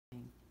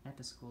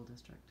the school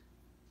district?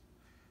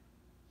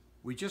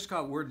 We just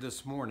got word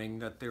this morning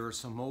that there is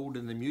some mold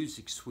in the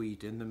music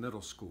suite in the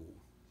middle school.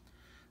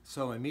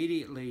 So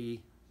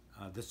immediately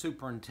the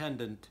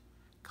superintendent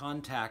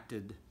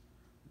contacted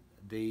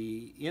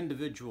the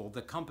individual,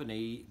 the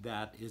company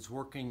that is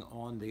working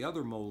on the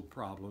other mold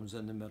problems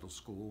in the middle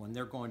school, and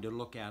they're going to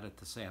look at it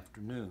this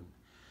afternoon.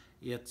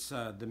 It's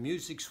the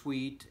music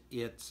suite.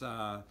 It's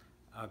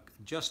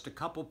just a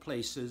couple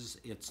places.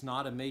 It's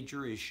not a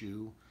major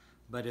issue,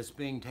 but it's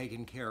being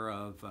taken care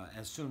of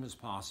as soon as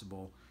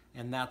possible,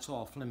 and that's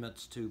off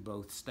limits to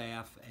both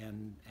staff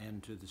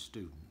and to the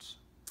students.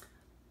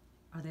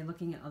 Are they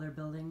looking at other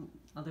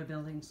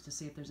buildings to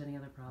see if there's any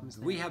other problems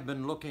there? We have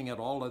been looking at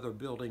all other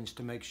buildings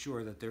to make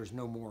sure that there's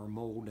no more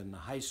mold in the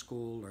high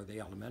school or the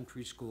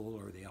elementary school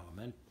or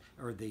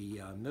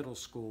the middle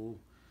school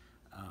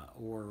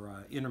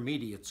or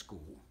intermediate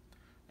school,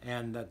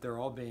 and that they're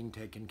all being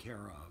taken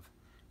care of.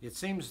 It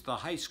seems the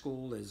high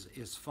school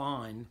is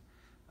fine.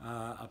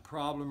 A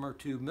problem or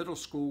two. Middle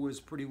school is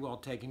pretty well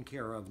taken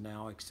care of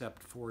now,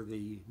 except for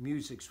the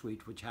music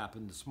suite, which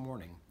happened this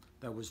morning,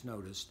 that was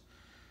noticed.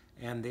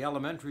 And the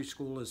elementary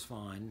school is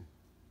fine,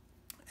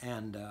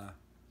 and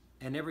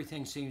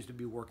everything seems to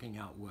be working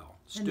out well.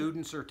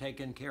 Students are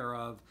taken care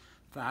of,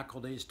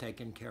 faculty is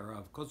taken care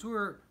of, because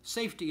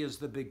safety is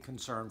the big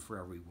concern for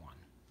everyone.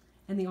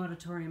 And the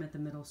auditorium at the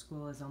middle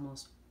school is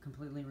almost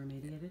completely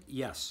remediated?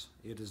 Yes,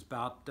 it is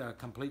about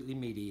completely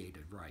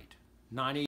mediated, right.